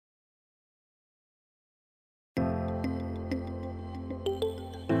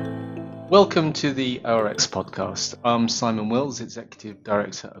Welcome to the ORX podcast. I'm Simon Wills, Executive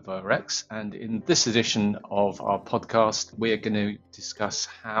Director of ORX, and in this edition of our podcast, we are going to discuss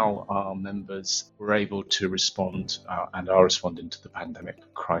how our members were able to respond and are responding to the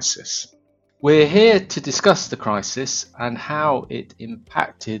pandemic crisis. We're here to discuss the crisis and how it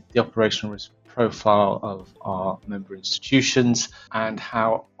impacted the operational risk profile of our member institutions and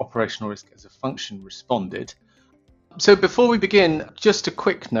how operational risk as a function responded. So before we begin, just a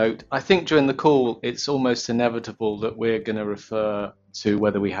quick note. I think during the call, it's almost inevitable that we're going to refer to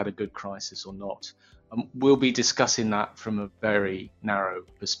whether we had a good crisis or not. We'll be discussing that from a very narrow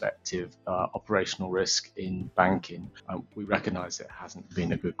perspective, operational risk in banking. We recognise it hasn't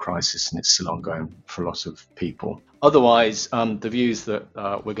been a good crisis and it's still ongoing for a lot of people. Otherwise, the views that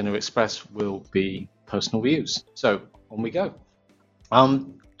we're going to express will be personal views. So on we go.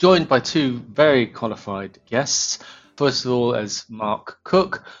 I'm joined by two very qualified guests. First of all, as Mark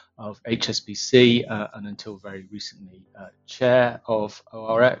Cook of HSBC and until very recently chair of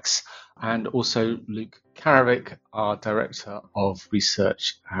ORX, and also Luke Karavik, our Director of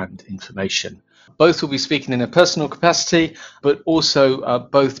Research and Information. Both will be speaking in a personal capacity, but also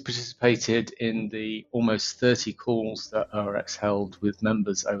both participated in the almost 30 calls that ORX held with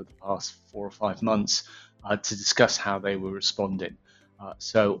members over the past 4 or 5 months to discuss how they were responding.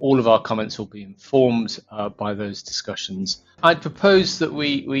 So all of our comments will be informed by those discussions. I'd propose that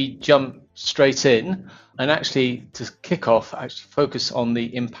we jump straight in and actually to kick off, focus on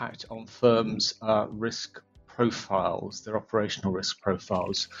the impact on firms' risk profiles, their operational risk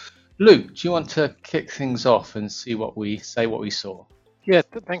profiles. Luke, do you want to kick things off and see what we saw? Yeah,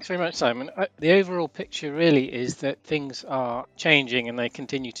 thanks very much, Simon. The overall picture really is that things are changing and they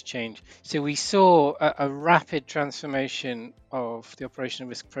continue to change. So we saw a rapid transformation of the operational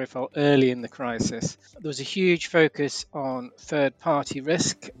risk profile early in the crisis. There was a huge focus on third-party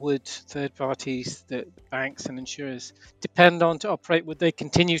risk. Would third parties that banks and insurers depend on to operate, would they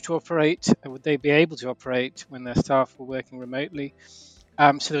continue to operate? Would they be able to operate when their staff were working remotely?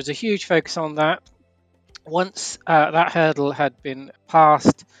 So there was a huge focus on that. Once that hurdle had been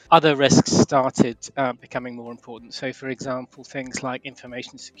passed, other risks started becoming more important. So, for example, things like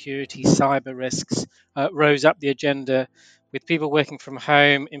information security, cyber risks rose up the agenda. With people working from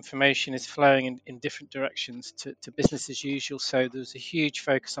home, information is flowing in different directions to business as usual. So there was a huge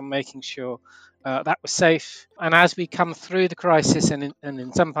focus on making sure that was safe. And as we come through the crisis, and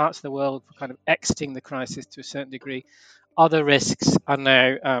in some parts of the world, we're kind of exiting the crisis to a certain degree, other risks are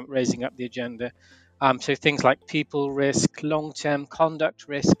now raising up the agenda. So things like people risk, long-term conduct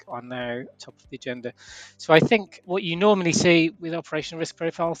risk are now top of the agenda. So I think what you normally see with operational risk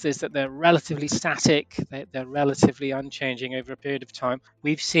profiles is that they're relatively static, they're relatively unchanging over a period of time.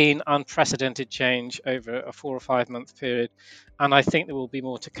 We've seen unprecedented change over a 4 or 5 month period, and I think there will be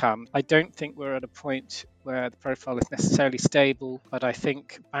more to come. I don't think we're at a point where the profile is necessarily stable, but I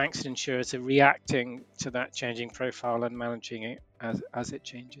think banks and insurers are reacting to that changing profile and managing it as it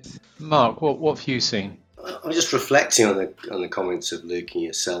changes. Mark, what have you seen? I'm just reflecting on the comments of Luke and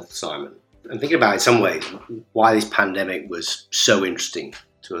yourself, Simon. I'm thinking about, in some ways, why this pandemic was so interesting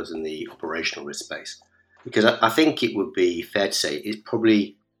to us in the operational risk space. Because I think it would be fair to say it's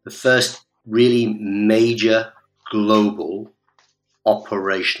probably the first really major global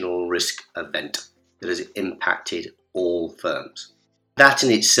operational risk event that has impacted all firms. That in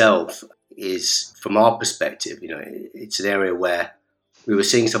itself is, from our perspective, it's an area where we were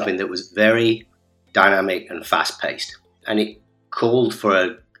seeing something that was very dynamic and fast-paced, and it called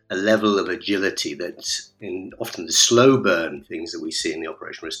for a level of agility that in often the slow burn things that we see in the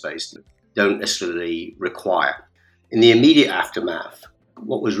operational risk space don't necessarily require. In the immediate aftermath,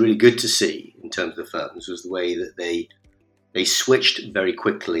 what was really good to see in terms of the firms was the way that they switched very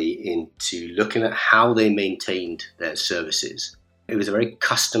quickly into looking at how they maintained their services. It was a very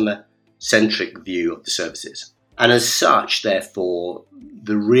customer-centric view of the services. And as such, therefore,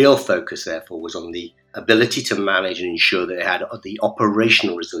 the real focus, therefore, was on the ability to manage and ensure that they had the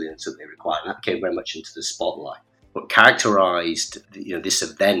operational resilience that they required. And that came very much into the spotlight. What characterized this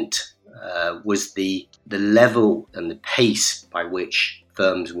event was the level and the pace by which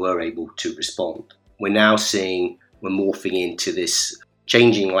firms were able to respond. We're now seeing we're morphing into this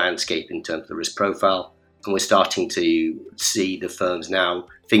changing landscape in terms of the risk profile, and we're starting to see the firms now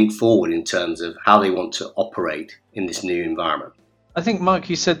think forward in terms of how they want to operate in this new environment. I think, Mark,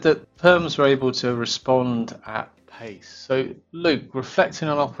 you said that firms were able to respond at pace. So, Luke, reflecting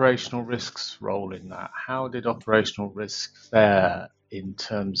on operational risk's role in that, how did operational risk fare in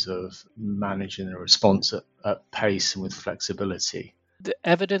terms of managing a response at pace and with flexibility? The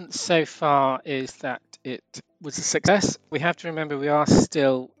evidence so far is that it was a success. We have to remember we are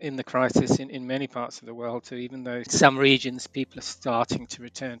still in the crisis in many parts of the world. So even though some regions people are starting to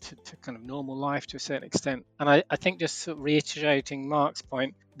return to kind of normal life to a certain extent. And I think just sort of reiterating Mark's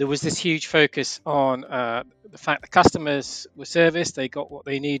point, there was this huge focus on the fact that customers were serviced, they got what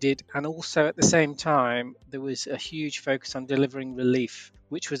they needed, and also at the same time there was a huge focus on delivering relief,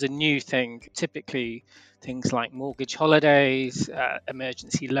 which was a new thing. Typically things like mortgage holidays,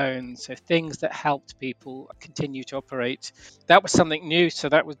 emergency loans, so things that helped people continue to operate. That was something new, so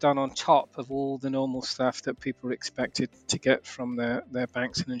that was done on top of all the normal stuff that people were expected to get from their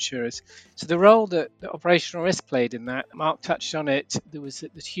banks and insurers. So the role that operational risk played in that, Mark touched on it, there was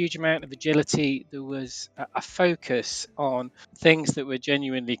this huge amount of agility, there was a focus on things that were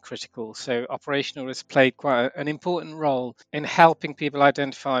genuinely critical. So operational risk played quite an important role in helping people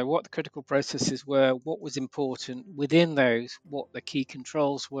identify what the critical processes were, what was important within those, what the key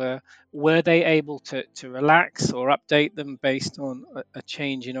controls were they able to relax or update them based on a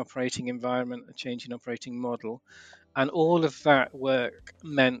change in operating environment, a change in operating model. And all of that work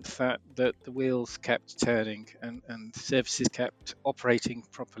meant that the wheels kept turning and services kept operating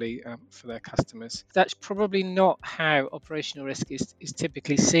properly for their customers. That's probably not how operational risk is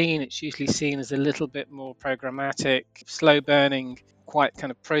typically seen. It's usually seen as a little bit more programmatic, slow burning, quite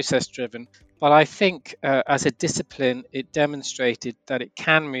kind of process driven. But I think as a discipline, it demonstrated that it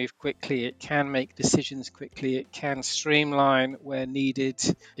can move quickly, it can make decisions quickly, it can streamline where needed,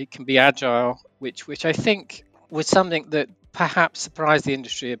 it can be agile, which I think was something that perhaps surprised the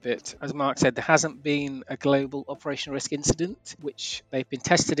industry a bit. As Mark said, there hasn't been a global operational risk incident, which they've been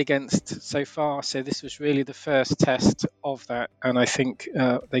tested against so far. So this was really the first test of that. And I think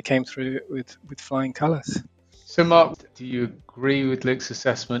they came through it with flying colours. So, Mark, do you agree with Luke's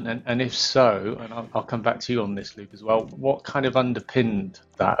assessment? And if so, and I'll come back to you on this, Luke, as well, what kind of underpinned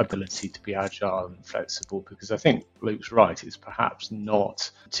that ability to be agile and flexible? Because I think Luke's right, it's perhaps not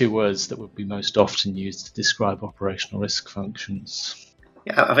two words that would be most often used to describe operational risk functions.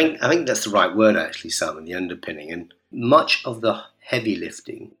 Yeah, I think that's the right word, actually, Simon, the underpinning. And much of the heavy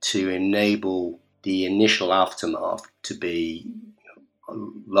lifting to enable the initial aftermath to be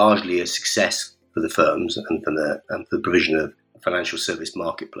largely a success for the firms and for the provision of a financial service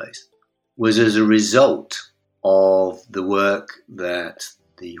marketplace was as a result of the work that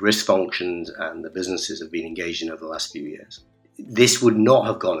the risk functions and the businesses have been engaged in over the last few years. This would not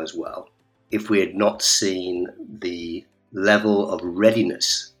have gone as well if we had not seen the level of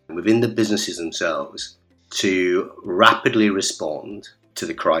readiness within the businesses themselves to rapidly respond to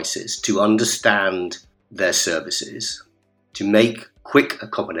the crisis, to understand their services, to make quick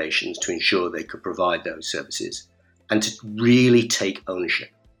accommodations to ensure they could provide those services, and to really take ownership.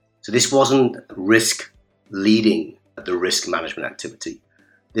 So this wasn't risk leading the risk management activity.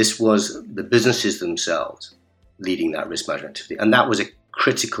 This was the businesses themselves leading that risk management activity. And that was a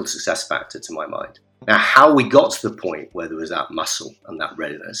critical success factor to my mind. Now, how we got to the point where there was that muscle and that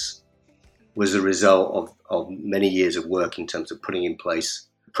readiness was a result of many years of work in terms of putting in place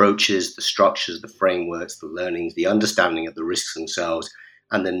approaches, the structures, the frameworks, the learnings, the understanding of the risks themselves,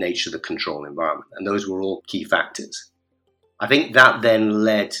 and the nature of the control environment. And those were all key factors. I think that then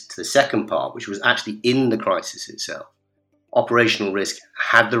led to the second part, which was actually in the crisis itself. Operational risk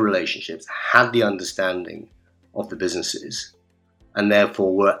had the relationships, had the understanding of the businesses, and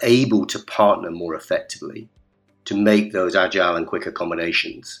therefore were able to partner more effectively to make those agile and quick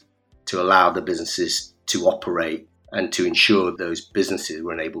accommodations to allow the businesses to operate and to ensure those businesses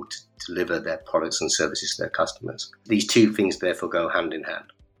were able to deliver their products and services to their customers. These two things therefore go hand in hand.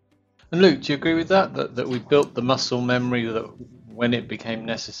 And Luke, do you agree with that? That we built the muscle memory that when it became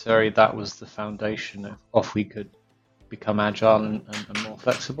necessary, that was the foundation of off we could become agile and more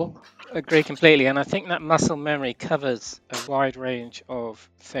flexible? Agree completely, and I think that muscle memory covers a wide range of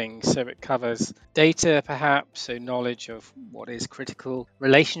things. So it covers data, perhaps, so knowledge of what is critical,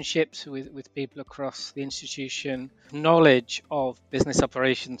 relationships with people across the institution, knowledge of business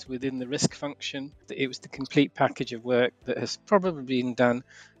operations within the risk function. It was the complete package of work that has probably been done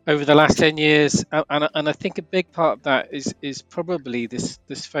over the last 10 years, and I think a big part of that is probably this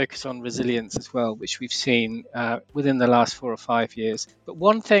focus on resilience as well, which we've seen within the last 4 or 5 years. But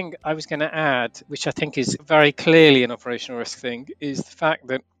one thing I was going to add, which I think is very clearly an operational risk thing, is the fact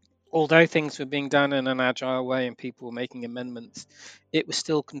that although things were being done in an agile way and people were making amendments, it was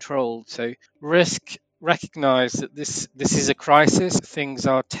still controlled. So risk recognize that this is a crisis, things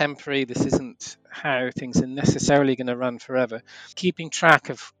are temporary, this isn't how things are necessarily going to run forever. Keeping track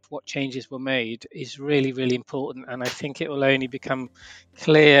of what changes were made is really, really important. And I think it will only become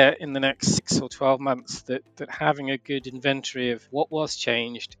clear in the next 6 or 12 months that having a good inventory of what was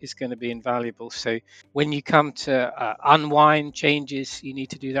changed is going to be invaluable. So when you come to unwind changes, you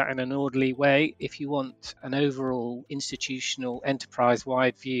need to do that in an orderly way. If you want an overall institutional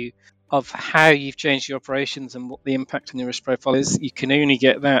enterprise-wide view of how you've changed your operations and what the impact on your risk profile is, you can only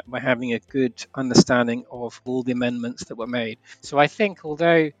get that by having a good understanding of all the amendments that were made. So I think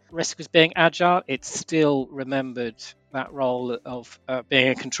although risk was being agile, it still remembered that role of being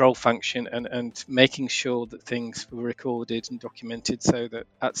a control function and making sure that things were recorded and documented so that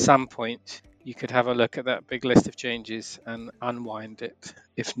at some point you could have a look at that big list of changes and unwind it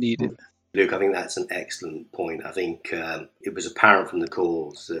if needed. Luke, I think that's an excellent point. I think it was apparent from the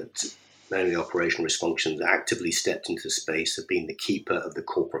calls that many of the operational risk functions actively stepped into the space of being the keeper of the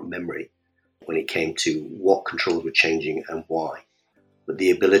corporate memory when it came to what controls were changing and why. But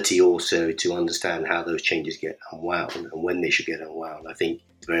the ability also to understand how those changes get unwound and when they should get unwound, I think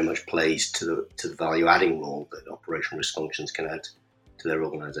very much plays to the value-adding role that operational risk functions can add to their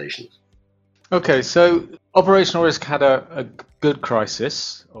organizations. Okay, so operational risk had a good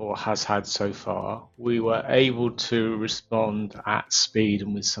crisis, or has had so far. We were able to respond at speed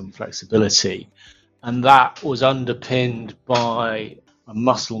and with some flexibility. And that was underpinned by a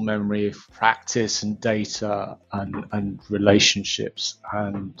muscle memory of practice and data and relationships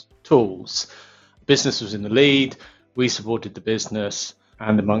and tools. Business was in the lead, we supported the business,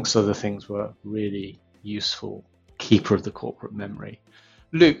 and amongst other things were really useful keeper of the corporate memory.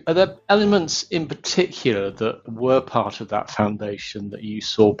 Luke, are there elements in particular that were part of that foundation that you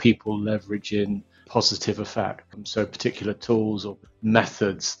saw people leverage in positive effect? So particular tools or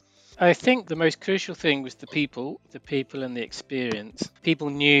methods? I think the most crucial thing was the people and the experience.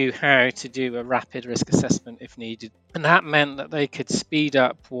 People knew how to do a rapid risk assessment if needed. And that meant that they could speed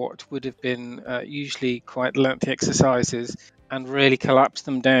up what would have been usually quite lengthy exercises and really collapse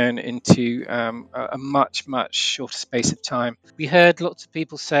them down into a much, much shorter space of time. We heard lots of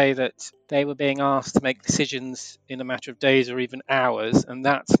people say that they were being asked to make decisions in a matter of days or even hours, and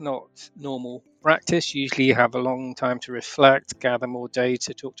that's not normal practice. Usually you have a long time to reflect, gather more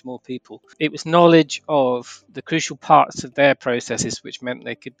data, talk to more people. It was knowledge of the crucial parts of their processes, which meant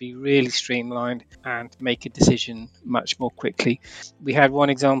they could be really streamlined and make a decision much more quickly. We had one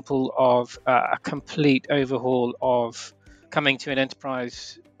example of a complete overhaul of coming to an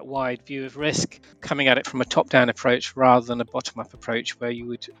enterprise-wide view of risk, coming at it from a top-down approach rather than a bottom-up approach where you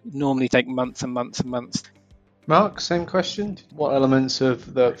would normally take months and months and months. Mark, same question. What elements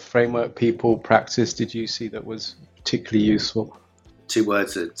of the framework, people, practice did you see that was particularly useful? Two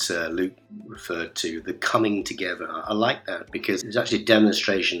words that Luke referred to, the coming together. I like that because it's actually a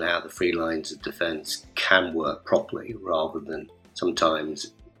demonstration of how the three lines of defence can work properly rather than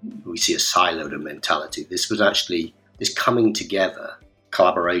sometimes we see a siloed mentality. This was actually this coming together,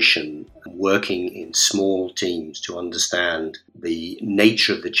 collaboration, working in small teams to understand the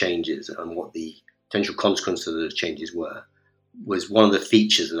nature of the changes and what the potential consequences of those changes were, was one of the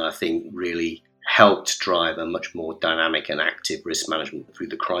features that I think really helped drive a much more dynamic and active risk management through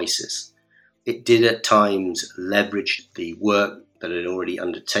the crisis. It did at times leverage the work that had already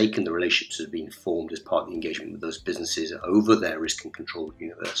undertaken, the relationships that had been formed as part of the engagement with those businesses over their risk and control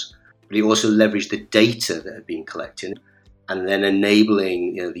universe. But it also leveraged the data that had been collected and then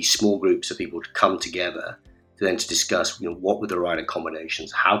enabling these small groups of people to come together to discuss what were the right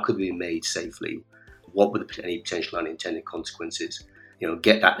accommodations, how could we be made safely, what were any potential unintended consequences,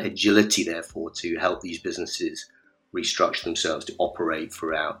 get that agility therefore to help these businesses restructure themselves to operate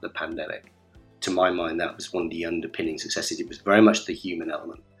throughout the pandemic. To my mind, that was one of the underpinning successes. It was very much the human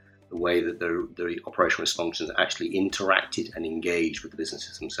element, the way that the operational risk functions actually interacted and engaged with the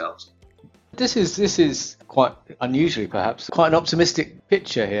businesses themselves. This is quite unusually, perhaps, quite an optimistic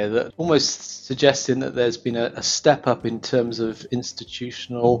picture here that almost suggesting that there's been a step up in terms of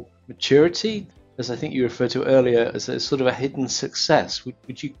institutional maturity, as I think you referred to earlier, as a sort of a hidden success.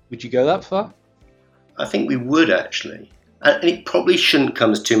 Would you go that far? I think we would actually. And it probably shouldn't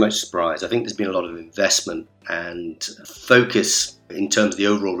come as too much surprise. I think there's been a lot of investment and focus in terms of the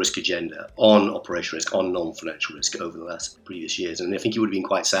overall risk agenda on operational risk, on non-financial risk over the last previous years. And I think it would have been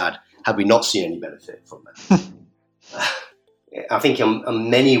quite sad had we not seen any benefit from that. I think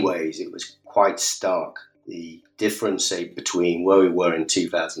in many ways it was quite stark, the difference, say, between where we were in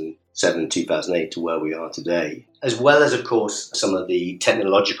 2007, 2008 to where we are today, as well as, of course, some of the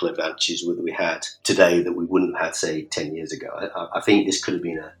technological advantages that we had today that we wouldn't have had, say, 10 years ago. I think this could have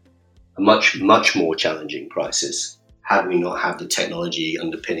been a much, much more challenging crisis had we not had the technology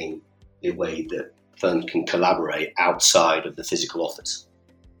underpinning the way that firms can collaborate outside of the physical office.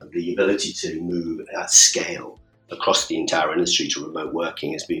 The ability to move at scale across the entire industry to remote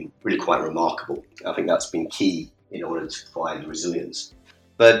working has been really quite remarkable. I think that's been key in order to provide resilience.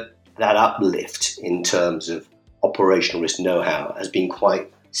 But that uplift in terms of operational risk know-how has been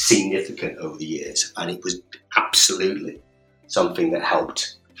quite significant over the years, and it was absolutely something that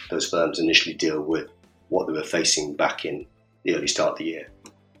helped those firms initially deal with what they were facing back in the early start of the year.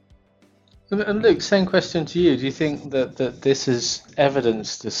 And Luke, same question to you. Do you think that this has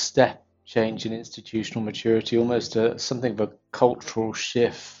evidenced a step change in institutional maturity, almost something of a cultural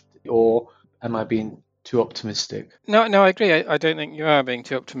shift, or am I being too optimistic? No, I agree. I don't think you are being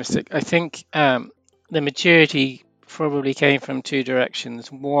too optimistic. I think the maturity probably came from two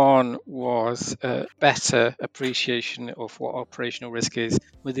directions. One was a better appreciation of what operational risk is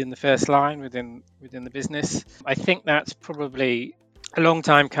within the first line, within the business. I think that's probably a long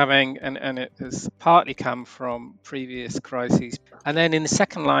time coming, and it has partly come from previous crises. And then in the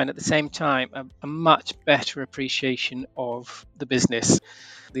second line, at the same time, a much better appreciation of the business.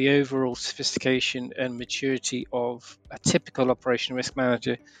 The overall sophistication and maturity of a typical operational risk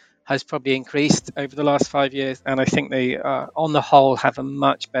manager has probably increased over the last 5 years, and I think they, on the whole, have a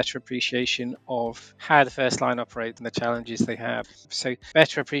much better appreciation of how the first line operates and the challenges they have. So,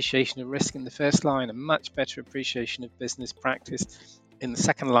 better appreciation of risk in the first line, a much better appreciation of business practice in the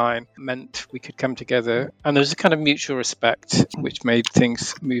second line meant we could come together, and there was a kind of mutual respect, which made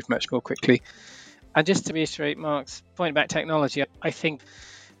things move much more quickly. And just to reiterate Mark's point about technology, I think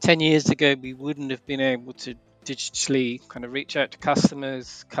 10 years ago, we wouldn't have been able to digitally kind of reach out to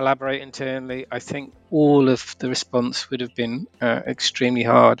customers, collaborate internally. I think all of the response would have been extremely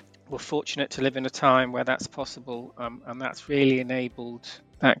hard. We're fortunate to live in a time where that's possible, and that's really enabled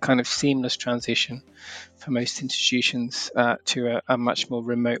that kind of seamless transition for most institutions to a much more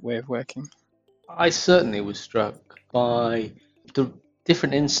remote way of working. I certainly was struck by the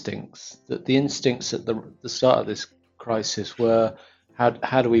different instincts, that the instincts at the start of this crisis were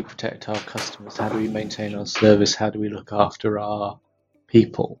how do we protect our customers? How do we maintain our service? How do we look after our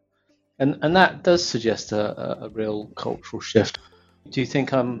people? And that does suggest a real cultural shift. Do you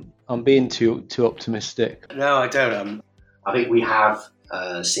think I'm being too optimistic? No, I don't. I think we have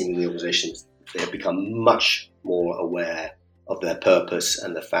seen in the organisations they have become much more aware of their purpose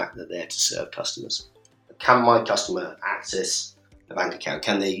and the fact that they're to serve customers. Can my customer access a bank account?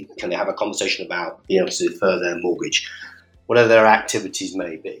 Can they have a conversation about being able to defer their mortgage? Whatever their activities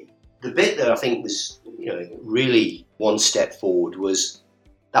may be. The bit that I think was really one step forward was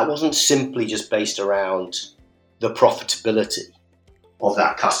that wasn't simply just based around the profitability of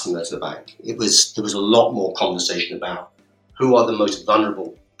that customer to the bank. There was a lot more conversation about who are the most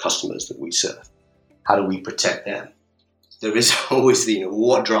vulnerable customers that we serve. How do we protect them? There is always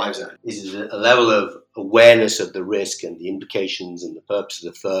what drives that is a level of awareness of the risk and the implications and the purpose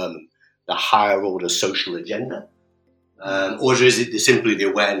of the firm and the higher order social agenda. Or is it simply the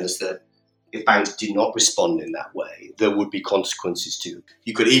awareness that if banks do not respond in that way, there would be consequences too?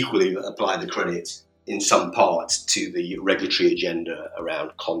 You could equally apply the credit in some parts to the regulatory agenda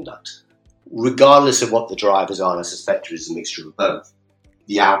around conduct. Regardless of what the drivers are, and I suspect there is a mixture of both,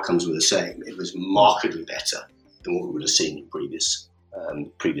 the outcomes were the same. It was markedly better than what we would have seen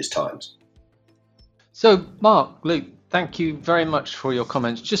in previous times. So, Mark, Luke, thank you very much for your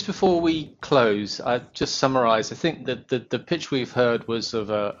comments. Just before we close, I just summarise. I think that the pitch we've heard was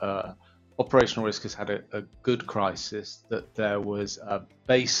of operational risk has had a good crisis, that there was a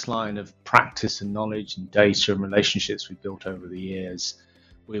baseline of practice and knowledge and data and relationships we built over the years.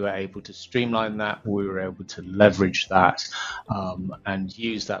 We were able to streamline that, we were able to leverage that and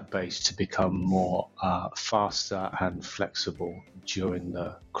use that base to become more faster and flexible during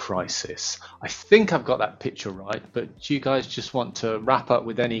the crisis. I think I've got that picture right, but do you guys just want to wrap up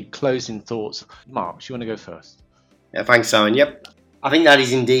with any closing thoughts? Mark, do you want to go first? Yeah, thanks, Simon. Yep. I think that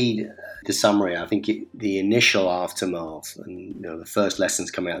is indeed the summary. I think the initial aftermath and the first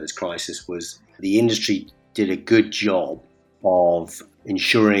lessons coming out of this crisis was the industry did a good job of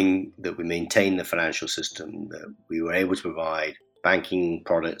ensuring that we maintain the financial system, that we were able to provide banking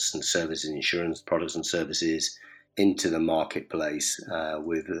products and services, insurance products and services into the marketplace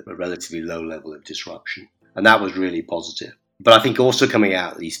with a relatively low level of disruption. And that was really positive. But I think also coming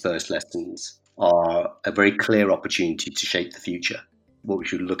out of these first lessons are a very clear opportunity to shape the future. What we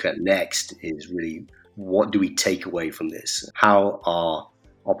should look at next is really what do we take away from this? How are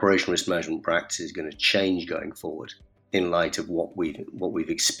operational risk management practices going to change going forward in light of what we've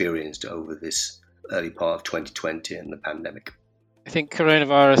experienced over this early part of 2020 and the pandemic? I think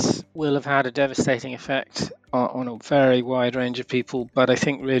coronavirus will have had a devastating effect on a very wide range of people. But I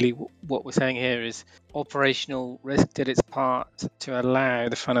think really what we're saying here is operational risk did its part to allow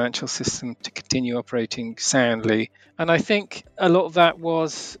the financial system to continue operating soundly. And I think a lot of that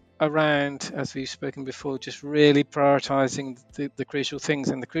was around, as we've spoken before, just really prioritizing the crucial things.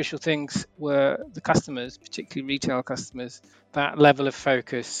 And the crucial things were the customers, particularly retail customers. That level of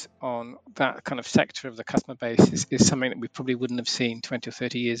focus on that kind of sector of the customer base is something that we probably wouldn't have seen 20 or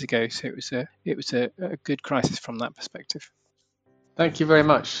 30 years ago. So it was a good crisis from that perspective. Thank you very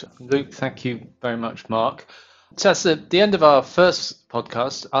much, Luke. Thank you very much, Mark. So that's the end of our first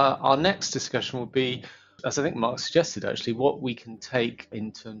podcast. Our next discussion will be, as I think Mark suggested, actually, what we can take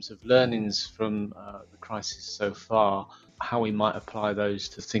in terms of learnings from the crisis so far, how we might apply those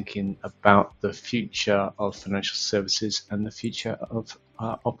to thinking about the future of financial services and the future of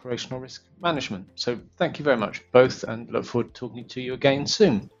operational risk management. So thank you very much, both, and look forward to talking to you again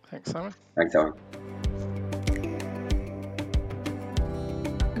soon. Thanks, Simon. Thanks, Simon.